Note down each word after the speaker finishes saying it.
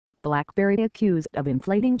BlackBerry accused of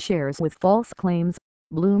inflating shares with false claims.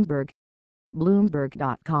 Bloomberg.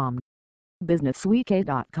 Bloomberg.com.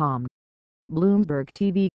 BusinessWeek.com. Bloomberg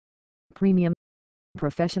TV. Premium.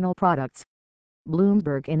 Professional products.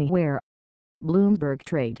 Bloomberg Anywhere. Bloomberg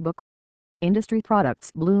Tradebook. Industry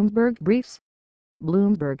products. Bloomberg Briefs.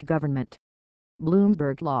 Bloomberg Government.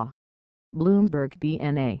 Bloomberg Law. Bloomberg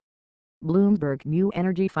BNA. Bloomberg New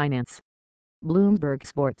Energy Finance. Bloomberg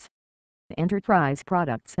Sports. Enterprise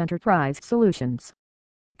Products. Enterprise Solutions.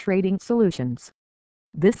 Trading Solutions.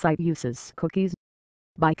 This site uses cookies.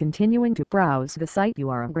 By continuing to browse the site, you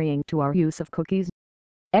are agreeing to our use of cookies.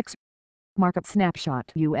 X. Markup snapshot.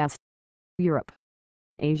 US, Europe,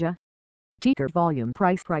 Asia. Ticker volume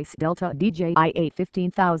price delta DJI 8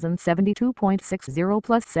 15,072.60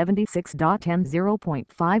 plus 76.10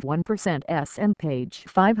 0.51% SM page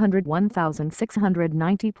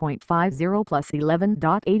 501,690.50 plus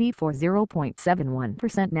 11.84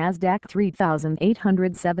 0.71% NASDAQ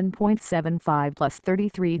 3,807.75 plus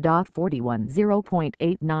 33.41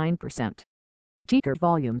 0.89%. Ticker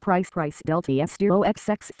volume price delta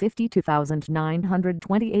S0XX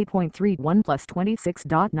 52,928.31 plus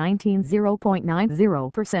 26.19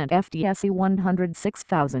 0.90% FTSE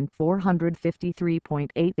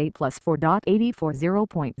 106,453.88 plus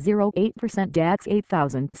 4.84 0.08% DAX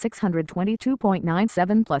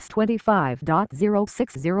 8,622.97 plus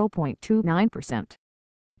 25.06 0.29%.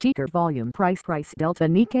 Ticker volume price delta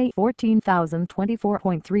Nikkei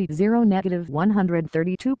 14,024.30 negative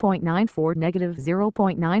 132.94 negative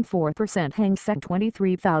 0.94% Hang Seng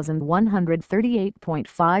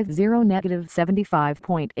 23,138.50 negative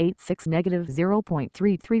 75.86 negative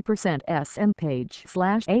 0.33% SM page /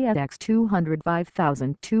 ASX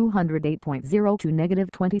 205,208.02 negative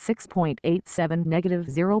 26.87 negative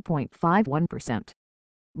 0.51%.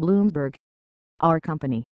 Bloomberg. Our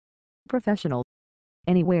company. Professional.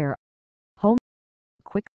 Anywhere. Home.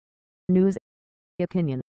 Quick. News.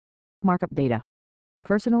 Opinion. Markup data.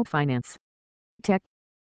 Personal finance. Tech.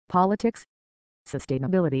 Politics.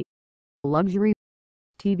 Sustainability. Luxury.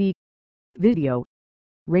 TV. Video.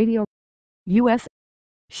 Radio. U.S.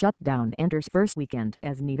 Shutdown enters first weekend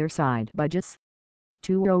as neither side budgets.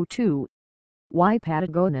 202. Why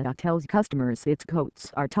Patagonia tells customers its coats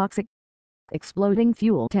are toxic. Exploding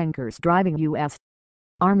fuel tankers driving U.S.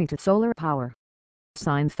 Army to solar power.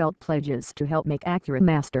 Seinfeld pledges to help make accurate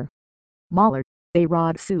master. Mahler,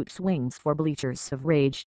 A-Rod suit swings for bleachers of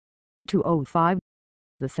rage. 205.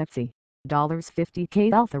 The sexy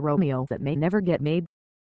 $50K Alfa Romeo that may never get made.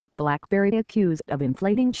 BlackBerry accused of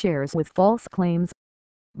inflating shares with false claims.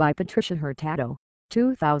 By Patricia Hurtado,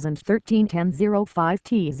 2013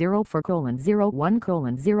 10-05T0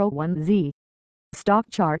 4:01:01Z. Stock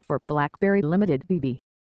chart for BlackBerry Limited BB.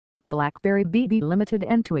 BlackBerry BB Limited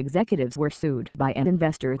and two executives were sued by an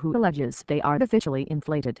investor who alleges they artificially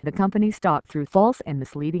inflated the company's stock through false and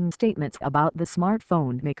misleading statements about the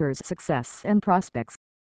smartphone maker's success and prospects.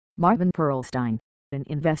 Marvin Perlstein, an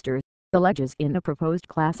investor, alleges in a proposed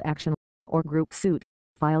class action, or group suit,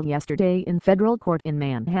 filed yesterday in federal court in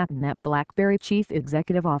Manhattan that BlackBerry Chief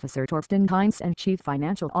Executive Officer Torsten Heinz and Chief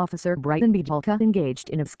Financial Officer Brighton Bijolka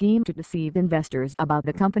engaged in a scheme to deceive investors about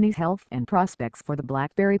the company's health and prospects for the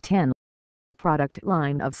BlackBerry 10 product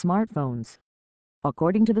line of smartphones.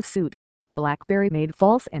 According to the suit, BlackBerry made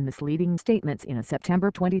false and misleading statements in a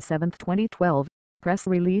September 27, 2012, press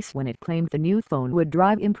release when it claimed the new phone would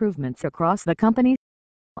drive improvements across the company.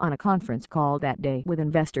 On a conference call that day with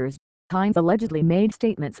investors, Heinz allegedly made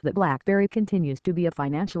statements that BlackBerry continues to be a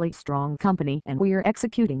financially strong company and we're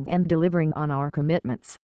executing and delivering on our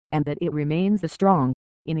commitments, and that it remains a strong,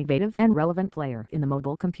 innovative and relevant player in the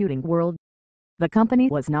mobile computing world. The company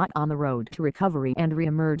was not on the road to recovery and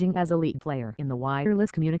re-emerging as a lead player in the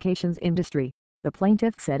wireless communications industry, the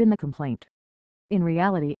plaintiff said in the complaint. In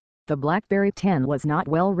reality, the BlackBerry 10 was not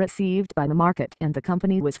well received by the market and the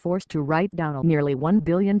company was forced to write down a nearly $1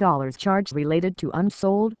 billion charge related to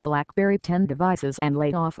unsold BlackBerry 10 devices and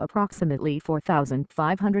lay off approximately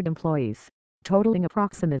 4,500 employees, totaling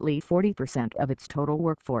approximately 40% of its total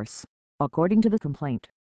workforce, according to the complaint.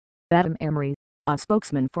 Adam Emery, a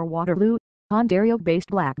spokesman for Waterloo, Ontario-based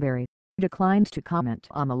BlackBerry, declined to comment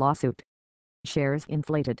on the lawsuit. Shares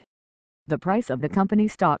inflated. The price of the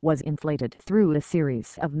company's stock was inflated through a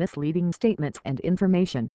series of misleading statements and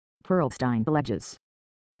information, Perlstein alleges.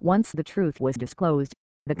 Once the truth was disclosed,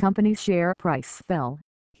 the company's share price fell,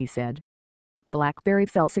 he said. BlackBerry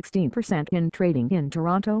fell 16% in trading in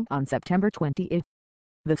Toronto on September 20.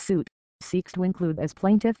 The suit seeks to include as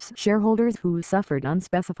plaintiffs shareholders who suffered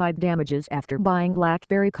unspecified damages after buying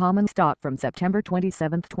BlackBerry common stock from September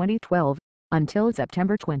 27, 2012, until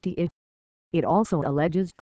September 20. It also alleges